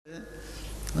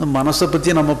மனசை பற்றி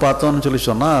நம்ம பார்த்தோம்னு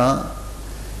சொன்னால்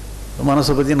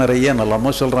மனசை பற்றி நிறைய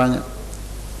நல்லாமோ சொல்கிறாங்க.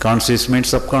 Conscious mind,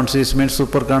 subconscious mind,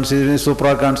 super conscious mind,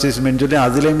 சூப்பரா கான்சியஸ் மைண்ட் சொல்லி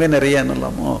அதுலேயுமே நிறைய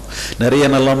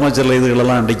நல்லாமோ சில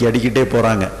இதுகளெல்லாம் அடிக்கிட்டே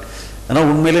போகிறாங்க. ஆனால்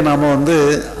உண்மையிலே நாம்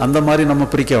அந்த மாதிரி நம்ம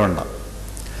பிரிக்க வேண்டாம்.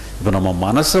 இப்போ நம்ம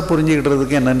மனசை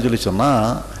புரிஞ்சுக்கிட்டதுக்கு என்னன்னு சொன்னால்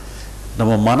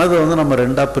நம்ம மனதை நம்ம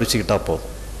ரெண்டாக பிரிச்சுக்கிட்டா போதும்.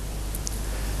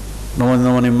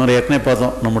 நம்ம நம்ம ஏற்கனவே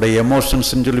பார்த்தோம், நம்முடைய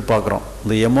எமோஷன்ஸ்ன்னு சொல்லி பார்க்குறோம்.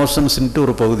 இந்த எமோஷன்ஸ்ன்ட்டு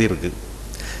ஒரு பகுதி இருக்குது,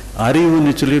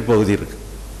 அறிவுன்னு சொல்லி ஒரு பகுதி இருக்குது.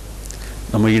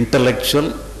 நம்ம இன்டலெக்சுவல்,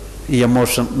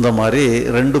 எமோஷன், இந்த மாதிரி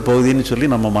ரெண்டு பகுதின்னு சொல்லி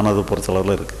நம்ம மனதை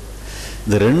பொறுத்தளவில் இருக்குது.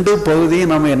 இந்த ரெண்டு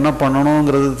பகுதியும் நம்ம என்ன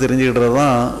பண்ணணுங்கிறது தெரிஞ்சுக்கிட்டது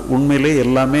தான் உண்மையிலே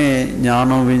எல்லாமே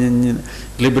ஞானம்,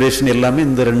 லிபரேஷன் எல்லாமே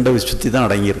இந்த ரெண்டை சுற்றி தான்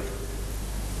அடங்கியிருக்கு.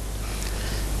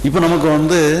 இப்போ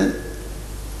நமக்கு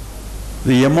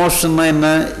இது எமோஷன்னா என்ன,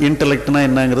 இன்டலெக்ட்னா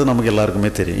என்னங்கிறது நமக்கு எல்லாருக்குமே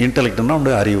தெரியும். இன்டலெக்ட்னா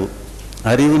நம்முடைய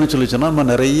அறிவுன்னு சொன்னால் நம்ம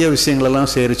நிறைய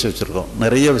விஷயங்களெல்லாம் சேரித்து வச்சுருக்கோம்,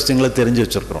 நிறைய விஷயங்களை தெரிஞ்சு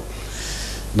வச்சுருக்கிறோம்.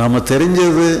 நம்ம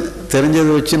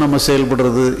தெரிஞ்சதை வச்சு நம்ம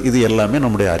செயல்படுறது, இது எல்லாமே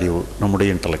நம்முடைய அறிவு, நம்முடைய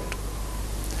இன்டலெக்ட்.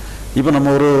 இப்போ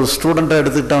நம்ம ஒரு ஸ்டூடெண்ட்டை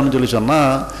எடுத்துக்கிட்டோம்னு சொன்னால்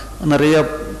நிறைய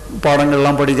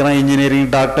பாடங்கள்லாம் படிக்கிறான்,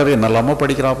 இன்ஜினியரிங், டாக்டர் என்னெல்லாமோ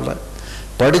படிக்கிறாப்புல.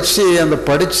 படித்து அந்த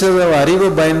படித்ததை அறிவை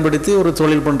பயன்படுத்தி ஒரு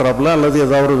தொழில் பண்ணுறாப்புல, அல்லது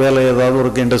ஏதாவது ஒரு வேலை, ஏதாவது ஒரு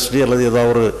இண்டஸ்ட்ரி, அல்லது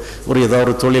ஏதாவது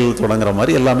ஒரு தொழில் தொடங்குற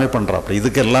மாதிரி எல்லாமே பண்ணுறாப்புல.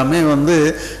 இதுக்கு எல்லாமே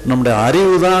நம்முடைய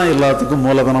அறிவு தான் எல்லாத்துக்கும்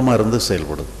மூலதனமாக இருந்து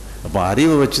செயல்படுது. அப்போ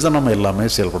அறிவை வச்சு தான் நம்ம எல்லாமே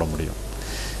செயல்பட முடியும்.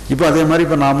 இப்போ அதே மாதிரி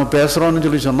இப்போ நாம்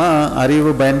பேசுகிறோன்னு சொன்னால்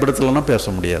அறிவை பயன்படுத்தலைன்னா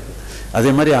பேச முடியாது.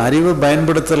 அதே மாதிரி அறிவை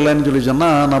பயன்படுத்தலைன்னு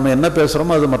சொன்னால் நம்ம என்ன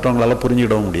பேசுகிறோமோ அது மற்றவங்களால்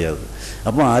புரிஞ்சிடவும் முடியாது.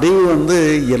 அப்போ அறிவு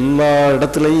எல்லா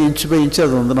இடத்துலையும் இன்ச்சு பை இன்ச்சு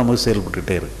அது நமக்கு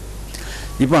செயல்பட்டுக்கிட்டே இருக்கு.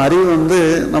 இப்போ அறிவு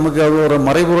நமக்கு அது ஒரு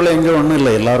மறைபொருளை எங்கே ஒன்றும்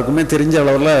இல்லை, எல்லாருக்குமே தெரிஞ்ச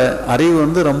அளவில்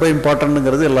அறிவு ரொம்ப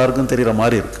இம்பார்ட்டண்ட்டுங்கிறது எல்லாருக்கும் தெரிகிற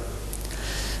மாதிரி இருக்குது.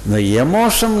 இந்த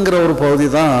எமோஷனுங்கிற ஒரு பகுதி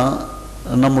தான்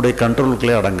நம்முடைய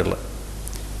கண்ட்ரோலுக்குள்ளே அடங்கலை.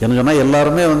 என்ன சொன்னால்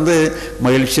எல்லாருமே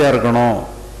மகிழ்ச்சியாக இருக்கணும்,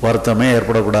 வருத்தமே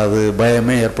ஏற்படக்கூடாது,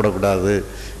 பயமே ஏற்படக்கூடாது,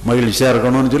 மகிழ்ச்சியாக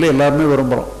இருக்கணும்னு சொல்லி எல்லாருமே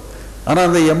விரும்புகிறோம். ஆனால்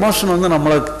அந்த எமோஷன்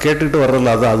நம்மளை கேட்டுக்கிட்டு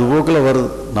வர்றதில்ல, அது போக்கில் வருது.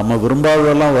 நம்ம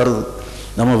விரும்பாததெல்லாம் வருது,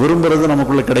 நம்ம விரும்புகிறது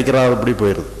நமக்குள்ளே கிடைக்கிறாது, அப்படி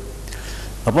போயிடுது.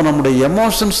 அப்போ நம்முடைய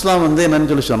எமோஷன்ஸ் தான்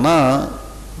என்னன்னு சொன்னால்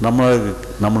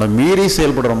நம்மளை மீறி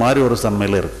செயல்படுற மாதிரி ஒரு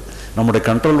தன்மையில் இருக்குது, நம்முடைய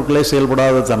கண்ட்ரோலுக்குள்ளே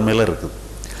செயல்படாத தன்மையில் இருக்குது.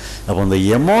 அப்போ இந்த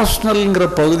எமோஷ்னல்ங்கிற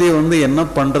பகுதியை என்ன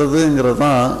பண்ணுறதுங்கிறது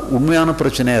தான் உண்மையான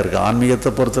பிரச்சனையாக இருக்குது. ஆன்மீகத்தை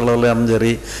பொறுத்தளவுலையும்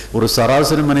சரி, ஒரு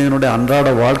சராசரி மனிதனுடைய அன்றாட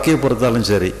வாழ்க்கையை பொறுத்தாலும்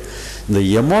சரி, இந்த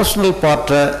எமோஷ்னல்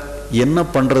பார்ட்டை என்ன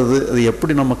பண்ணுறது, அது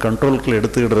எப்படி நம்ம கண்ட்ரோலுக்குள்ள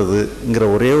எடுத்துக்கிடுறதுங்கிற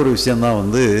ஒரே ஒரு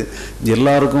விஷயந்தான்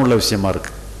எல்லாருக்கும் உள்ள விஷயமா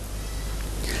இருக்குது.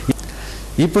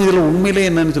 இப்போ இதில் உண்மையிலே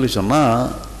என்னன்னு சொன்னால்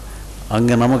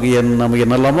அங்கே நமக்கு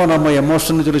என்னெல்லாமோ நம்ம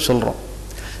எமோஷன் சொல்லி சொல்கிறோம்.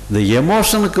 இந்த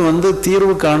எமோஷனுக்கு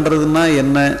தீர்வு காண்றதுன்னா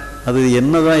என்ன, அது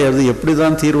என்னதான், அது எப்படி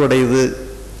தான் தீர்வடையுது,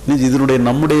 இதனுடைய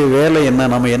நம்முடைய வேலை என்ன,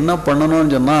 நம்ம என்ன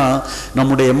பண்ணணும்னு சொன்னால்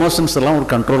நம்முடைய எமோஷன்ஸ் எல்லாம் ஒரு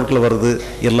கண்ட்ரோலுக்குள்ளே வருது,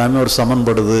 எல்லாமே ஒரு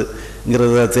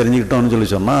சமன்படுதுங்கிறத தெரிஞ்சுக்கிட்டோம்னு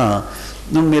சொன்னால்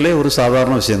உண்மையிலே ஒரு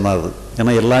சாதாரண விஷயந்தான் அது.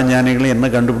 ஏன்னா எல்லா ஞானிகளும் என்ன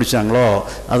கண்டுபிடிச்சாங்களோ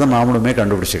அதை நாமளுமே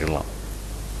கண்டுபிடிச்சிக்கலாம்.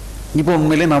 இப்போ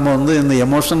உண்மையிலே நம்ம இந்த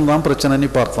எமோஷன் தான்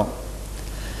பிரச்சனைன்னு பார்த்தோம்.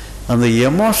 அந்த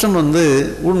எமோஷன்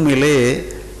உண்மையிலே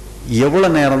எவ்வளோ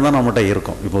நேரம் தான் நம்மகிட்ட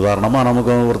இருக்கும். இப்போ உதாரணமாக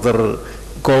நமக்கு ஒருத்தர்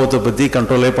கோபத்தை பற்றி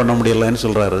கண்ட்ரோலே பண்ண முடியலைன்னு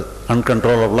சொல்கிறாரு,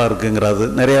 அன்கண்ட்ரோலபுளாக இருக்குங்கிறாரு.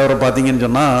 நிறைய பேரை பார்த்தீங்கன்னு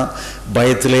சொன்னால்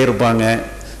பயத்திலே இருப்பாங்க,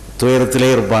 துயரத்திலே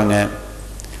இருப்பாங்க.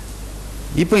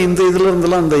 இப்போ இந்த இதில்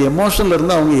இருந்தெல்லாம் இந்த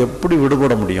எமோஷன்லேருந்து அவங்க எப்படி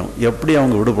விடுபட முடியும், எப்படி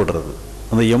அவங்க விடுபடுறது?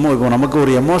 அந்த இப்போ நமக்கு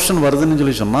ஒரு எமோஷன்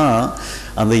வருதுன்னு சொன்னால்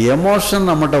அந்த எமோஷன்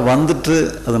நம்மகிட்ட வந்துட்டு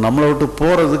அது நம்மளை விட்டு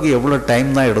போகிறதுக்கு எவ்வளோ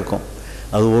டைம் தான் எடுக்கும்?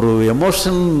 அது ஒரு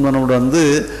எமோஷன் நம்மளோட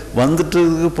வந்துட்டு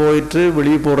போயிட்டு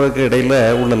வெளியே போகிறதுக்கு இடையில்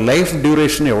உள்ள லைஃப்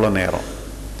டியூரேஷன் எவ்வளோ நேரம்,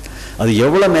 அது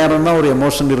எவ்வளோ நேரம் தான் ஒரு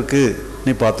எமோஷன் இருக்குது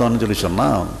நீ பார்த்தோன்னு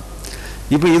சொன்னால்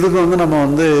இப்போ இதுக்கு நம்ம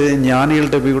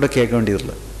ஞானிகள்கிட்ட போய் கூட கேட்க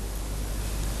வேண்டியதில்லை.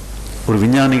 ஒரு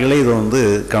விஞ்ஞானிகளே இதை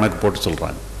கணக்கு போட்டு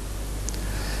சொல்கிறாங்க.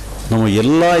 நம்ம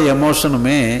எல்லா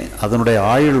எமோஷனுமே அதனுடைய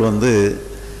ஆயுள்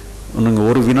நீங்கள்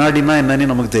ஒரு வினாடினா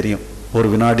என்னன்னு நமக்கு தெரியும். ஒரு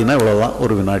வினாடினா இவ்வளோதான்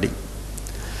ஒரு வினாடி.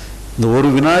 இந்த ஒரு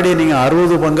வினாடியை நீங்கள்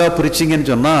 60 பங்காக பிரிச்சிங்கன்னு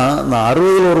சொன்னால் இந்த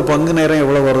 60ல் ஒரு பங்கு நேரம்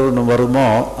எவ்வளோ வருமோ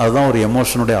அதுதான் ஒரு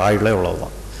எமோஷனுடைய ஆயுளே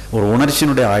எவ்வளோதான், ஒரு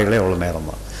உணர்ச்சியினுடைய ஆயுளே எவ்வளோ நேரம்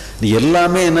தான். இது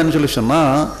எல்லாமே என்னன்னு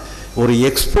சொன்னால் ஒரு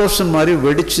எக்ஸ்ப்ளோஷன் மாதிரி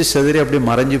வெடித்து செதறி அப்படி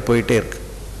மறைஞ்சி போயிட்டே இருக்கு.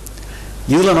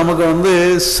 இதில் நமக்கு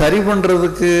சரி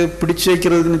பண்ணுறதுக்கு பிடிச்சி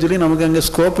வைக்கிறதுக்குன்னு நமக்கு அங்கே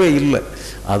ஸ்கோப்பே இல்லை.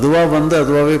 அதுவாக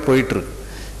அதுவாகவே போயிட்டுருக்கு.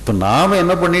 இப்போ நாம்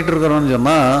என்ன பண்ணிகிட்டு இருக்கிறோம்னு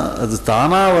சொன்னால் அது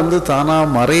தானாக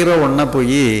மறைகிற ஒன்றை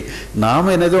போய் நாம்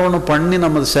என்னதோ ஒன்று பண்ணி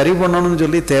நம்ம சரி பண்ணணும்னு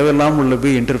சொல்லி தேவையில்லாமல் உள்ளே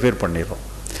போய் இன்டர்ஃபியர் பண்ணிடுறோம்.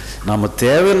 நம்ம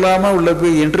தேவையில்லாமல் உள்ளே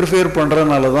போய் இன்டர்ஃபியர்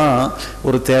பண்ணுறதுனால தான்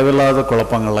ஒரு தேவையில்லாத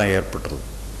குழப்பங்கள்லாம் ஏற்பட்டுருது.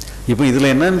 இப்போ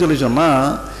இதில் என்னன்னு சொல்லி சொன்னால்,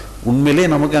 உண்மையிலே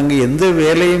நமக்கு அங்கே எந்த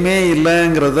வேலையுமே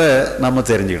இல்லைங்கிறத நம்ம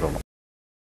தெரிஞ்சுக்கிடணும்.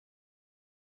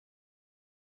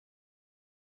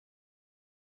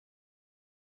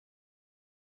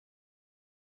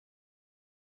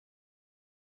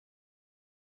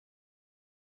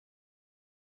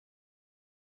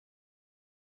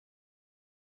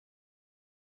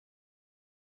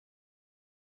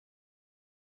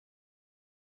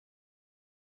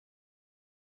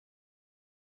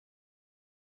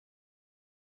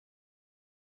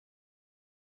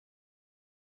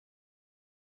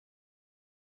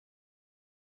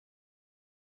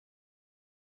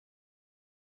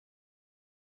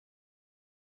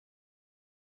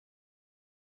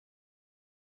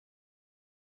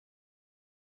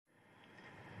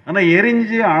 ஆனால்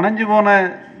எரிஞ்சு அணைஞ்சு போன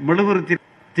மெழுகுவர்த்தி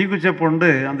தீக்குச்சை கொண்டு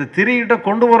அந்த திரிகிட்ட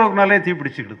கொண்டு போகிறதுனாலே தீ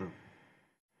பிடிச்சிக்கிடுது,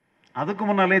 அதுக்கு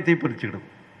முன்னாலே தீ பிடிச்சிக்கிடுது.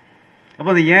 அப்போ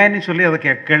அது ஏன்னு சொல்லி அதை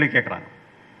கேள்வி கேட்குறாங்க.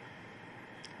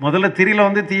 முதல்ல திரியில்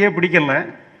வந்து தீயே பிடிக்கல,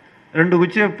 2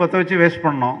 குச்சியை பற்ற வச்சு வேஸ்ட்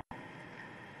பண்ணோம்.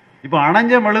 இப்போ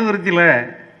அணைஞ்ச மெழுகுவர்த்தியில்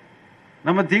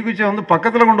நம்ம தீக்குச்சியை வந்து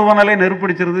பக்கத்தில் கொண்டு போனாலே நெருப்பு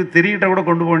பிடிச்சிருது, திரிகிட்ட கூட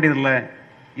கொண்டு போக வேண்டியதில்லை,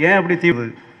 ஏன் அப்படி தீவுது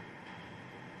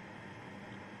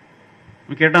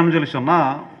கேட்டான்னு சொல்லி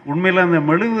சொன்னால், உண்மையில் அந்த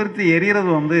மெழுகுவர்த்தி எரியறது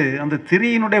வந்து அந்த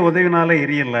திரியினுடைய உதவினால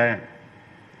எரியலை.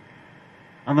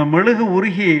 அந்த மெழுகு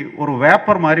உருகி ஒரு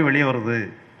வேப்பர் மாதிரி வெளியே வருது,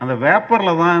 அந்த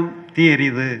வேப்பரில் தான் தீ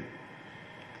எரியுது.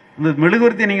 இந்த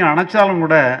மெழுகுவர்த்தி நீங்கள் அணைச்சாலும்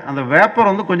கூட அந்த வேப்பர்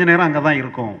வந்து கொஞ்சம் நேரம் அங்கே தான்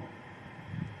இருக்கும்.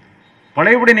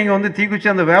 பழையபடி நீங்கள் வந்து தீக்குச்சி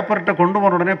அந்த வேப்பர்கிட்ட கொண்டு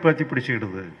போன உடனே தீ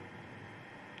பிடிச்சிக்கிடுது.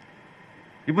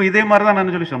 இப்போ இதே மாதிரி தான்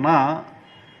நான் சொல்லி சொன்னால்,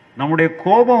 நம்முடைய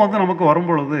கோபம் வந்து நமக்கு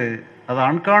வரும் பொழுது அது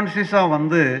அன்கான்சியஸாக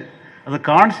வந்து அது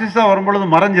கான்சியஸாக வரும்பொழுது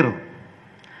மறைஞ்சிருது.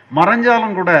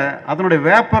 மறைஞ்சாலும் கூட அதனுடைய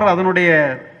வேப்பர், அதனுடைய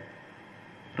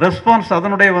ரெஸ்பான்ஸ்,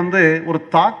 அதனுடைய வந்து ஒரு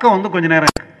தாக்கம் வந்து கொஞ்சம் நேரம்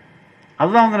இருக்குது.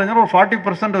 அதுதான் வந்து ஒரு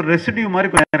 40% ஒரு ரெசிடியூ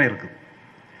மாதிரி கொஞ்சம் நேரம் இருக்குது.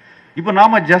 இப்போ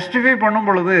நாம் ஜஸ்டிஃபை பண்ணும்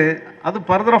பொழுது அது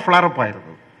ஃபர்தராக ஃப்ளாரப்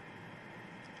ஆகிருது.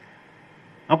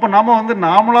 அப்போ நம்ம வந்து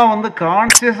நாமளாக வந்து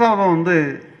கான்சியஸாக அதை வந்து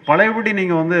பழையபடி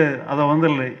நீங்கள் வந்து அதை வந்து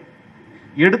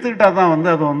எடுத்துக்கிட்டால் தான் வந்து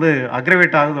அது வந்து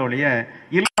அக்ரவேட் ஆகுது ஒழிய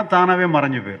இல்லைன்னா தானாகவே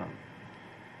மறைஞ்சு போயிடும்.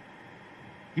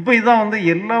 இப்போ இதுதான் வந்து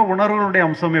எல்லா உணர்வுகளுடைய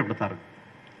அம்சமே இப்படி தான் இருக்குது.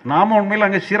 நாம் உண்மையில்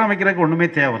அங்கே சீரமைக்கிறதுக்கு ஒன்றுமே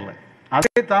தேவையில்லை,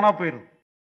 அதே தானாக போயிடுது.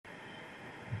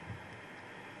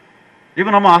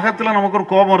 இப்போ நம்ம அகத்தில் நமக்கு ஒரு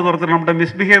கோபம் வருது, ஒருத்தர் நம்மகிட்ட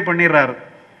மிஸ்பிஹேவ் பண்ணிடுறாரு,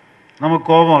 நமக்கு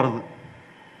கோபம் வருது.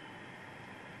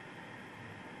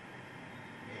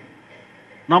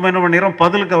 நாம் என்ன பண்ணிடுறோம்,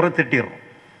 பதிலுக்கு அவரை திட்டிடுறோம்.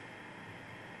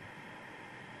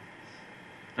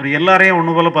 எல்லாரையும்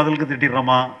ஒன்று போல் பதிலுக்கு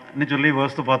திட்டிடுறோமான்னு சொல்லி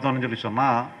யோசித்து பார்த்தோம்னு சொல்லி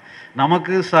சொன்னால்,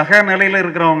 நமக்கு சக நிலையில்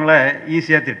இருக்கிறவங்கள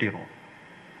ஈஸியாக திட்டிடுவோம்.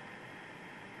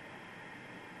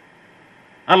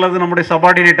 அல்லது நம்முடைய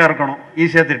சபார்டினேட்டாக இருக்கணும்,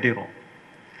 ஈஸியாக திட்டிடுவோம்.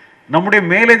 நம்முடைய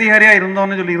மேலதிகாரியாக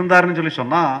இருந்தாருன்னு சொல்லி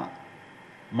சொன்னால்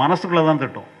மனசுக்குள்ளே தான்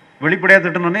திட்டும். வெளிப்படையாக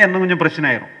திட்டணுன்னே இன்னும் கொஞ்சம் பிரச்சனை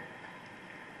ஆயிரும்.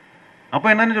 அப்போ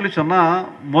என்னன்னு சொல்லி சொன்னால்,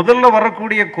 முதல்ல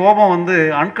வரக்கூடிய கோபம் வந்து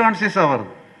அன்கான்சியஸாக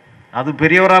வருது. அது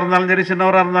பெரியவராக இருந்தாலும் சரி,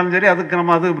 சின்னவராக இருந்தாலும் சரி, அதுக்கு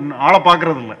நம்ம அது ஆளை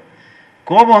பார்க்கறது இல்லை.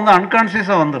 கோபம் வந்து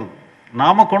அன்கான்சியஸாக வந்துடுது,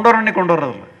 நாம் கொண்டு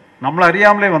வர்றதில்லை, நம்மளை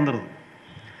அறியாமலே வந்துடுது.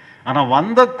 ஆனால்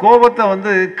வந்த கோபத்தை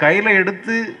வந்து கையில்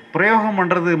எடுத்து பிரயோகம்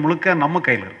பண்ணுறது முழுக்க நம்ம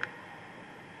கையில் இருக்கு.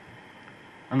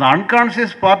 அந்த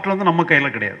அன்கான்சியஸ் பார்ட் வந்து நம்ம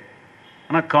கையில் கிடையாது,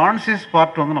 ஆனால் கான்சியஸ்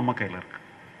பார்ட் வந்து நம்ம கையில் இருக்கு.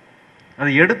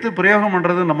 அதை எடுத்து பிரயோகம்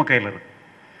பண்ணுறது நம்ம கையில் இருக்கு.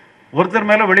 ஒருத்தர்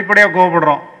மேலே வெளிப்படையாக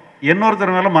கோவப்படுறோம்,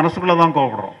 இன்னொருத்தர் மேலே மனசுக்குள்ளே தான்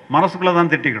கோவப்படுறோம், மனசுக்குள்ளே தான்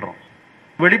திட்டிக்கிடுறோம்.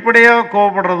 வெளிப்படையாக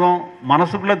கோவப்படுறதும்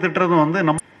மனசுக்குள்ளே திட்டுறதும் வந்து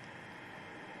நம்ம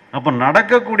அப்போ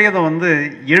நடக்கக்கூடியதை வந்து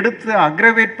எடுத்து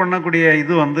அக்ரவேட் பண்ணக்கூடிய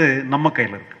இது வந்து நம்ம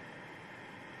கையில் இருக்கு.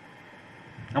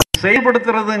 நம்ம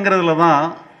செயல்படுத்துறதுங்கிறதுல தான்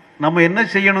நம்ம என்ன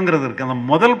செய்யணுங்கிறது இருக்குது. அந்த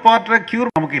முதல் பார்ட்டை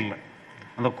க்யூர் நமக்கு இல்லை.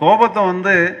 அந்த கோபத்தை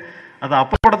வந்து அதை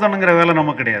அப்புறப்படுத்தணுங்கிற வேலை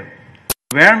நமக்கு கிடையாது.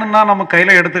 வேணும்னா நம்ம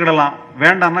கையில் எடுத்துக்கிடலாம்,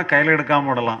 வேண்டாம்னா கையில்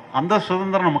எடுக்காமல் விடலாம். அந்த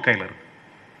சுதந்திரம் நம்ம கையில் இருக்கு.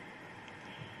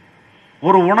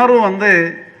 ஒரு உணர்வு வந்து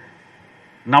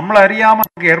நம்மளை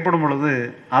அறியாமல் ஏற்படும் பொழுது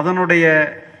அதனுடைய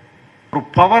ஒரு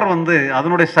பவர் வந்து,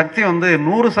 அதனுடைய சக்தி வந்து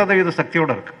 100%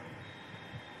 சக்தியோடு இருக்கு.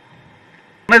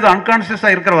 இது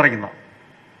அன்கான்சியஸாக இருக்கிற வரைக்கும் தான்.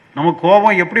 நமக்கு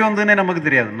கோபம் எப்படி வந்ததுன்னே நமக்கு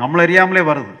தெரியாது, நம்மளை அறியாமலே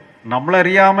வருது. நம்மளை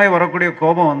அறியாமல் வரக்கூடிய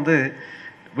கோபம் வந்து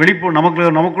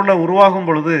நமக்குள்ள உருவாகும்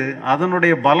பொழுது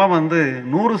அதனுடைய பலம் வந்து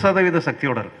 100%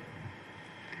 சக்தியோடு இருக்கு.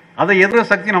 அதை எதிர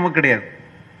சக்தி நமக்கு கிடையாது.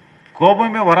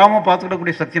 கோபமே வராமல்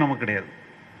பார்த்துக்கிடக்கூடிய சக்தி நமக்கு கிடையாது.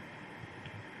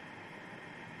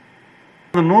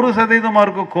 அந்த 100%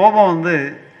 இருக்க கோபம் வந்து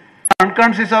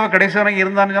அன்கான்சியஸாக கடைசி வரைக்கும்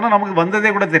இருந்தான்னு சொன்னால் நமக்கு வந்ததே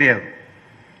கூட தெரியாது.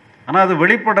 ஆனால் அது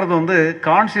வெளிப்படுறது வந்து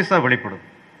கான்சியஸாக வெளிப்படுது.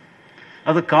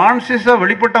 அது கான்சியஸாக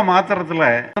வெளிப்பட்ட மாத்திரத்தில்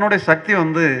அதனுடைய சக்தி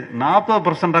வந்து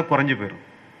 40% குறைஞ்சி போயிடும்.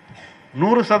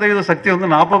 100% சக்தி வந்து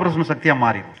 40% சக்தியாக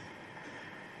மாறிடும்.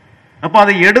 அப்போ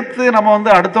அதை எடுத்து நம்ம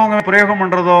வந்து அடுத்தவங்க பிரயோகம்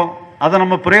பண்ணுறதோ, அதை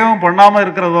நம்ம பிரயோகம் பண்ணாமல்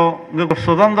இருக்கிறதோ, இங்கே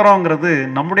சுதந்திரங்கிறது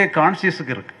நம்முடைய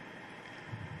கான்சியஸுக்கு இருக்குது,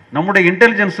 நம்முடைய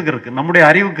இன்டெலிஜென்ஸுக்கு இருக்குது, நம்முடைய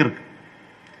அறிவுக்கு இருக்குது.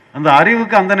 அந்த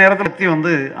அறிவுக்கு அந்த நேரத்தில் சக்தி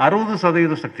வந்து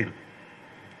 60% சக்தி இருக்குது.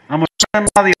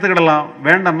 நம்ம அதை எடுத்துக்கிடலாம்,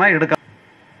 வேண்டாம்னா எடுக்க.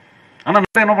 ஆனால்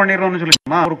நம்ம என்ன பண்ணிடுறோம்னு சொல்லி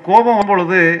சொன்னால், ஒரு கோபம்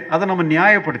வரும்பொழுது அதை நம்ம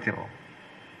நியாயப்படுத்திடுறோம்.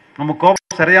 நம்ம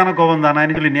கோபம் சரியான கோபம்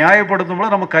தானேன்னு சொல்லி நியாயப்படுத்தும்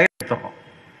போது நம்ம கையில் எடுத்துடுறோம்.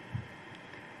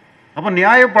 அப்போ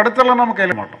நியாயப்படுத்தலாம், நம்ம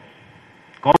கையில் மாட்டோம்.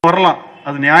 கோபம் வரலாம்,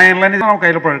 அது நியாயம் இல்லைன்னு நம்ம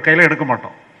கையில் எடுக்க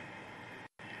மாட்டோம்.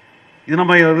 இது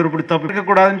நம்ம இப்படி தப்பு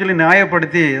இருக்கக்கூடாதுன்னு சொல்லி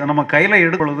நியாயப்படுத்தி அதை நம்ம கையில்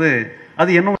எடுக்கும் பொழுது அது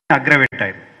இன்னும் அக்ரவேட்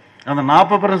ஆயிடும். அந்த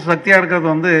 40% சக்தியாக இருக்கிறது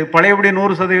வந்து பழையபடி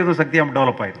 100% சக்தியாக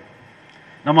டெவலப் ஆயிடும்.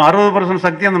 நம்ம 60%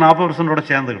 சக்தி அந்த 40%ஓட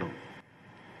சேர்ந்துக்கிடும்.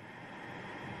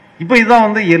 இப்போ இதுதான்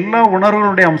வந்து எல்லா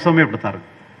உணர்வுகளுடைய அம்சமே இப்படி தான் இருக்கு.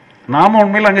 நாம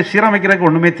உண்மையில் அங்கே சீரமைக்கிறதுக்கு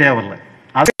ஒன்றுமே தேவையில்லை,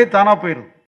 அதே தானாக போயிடுது.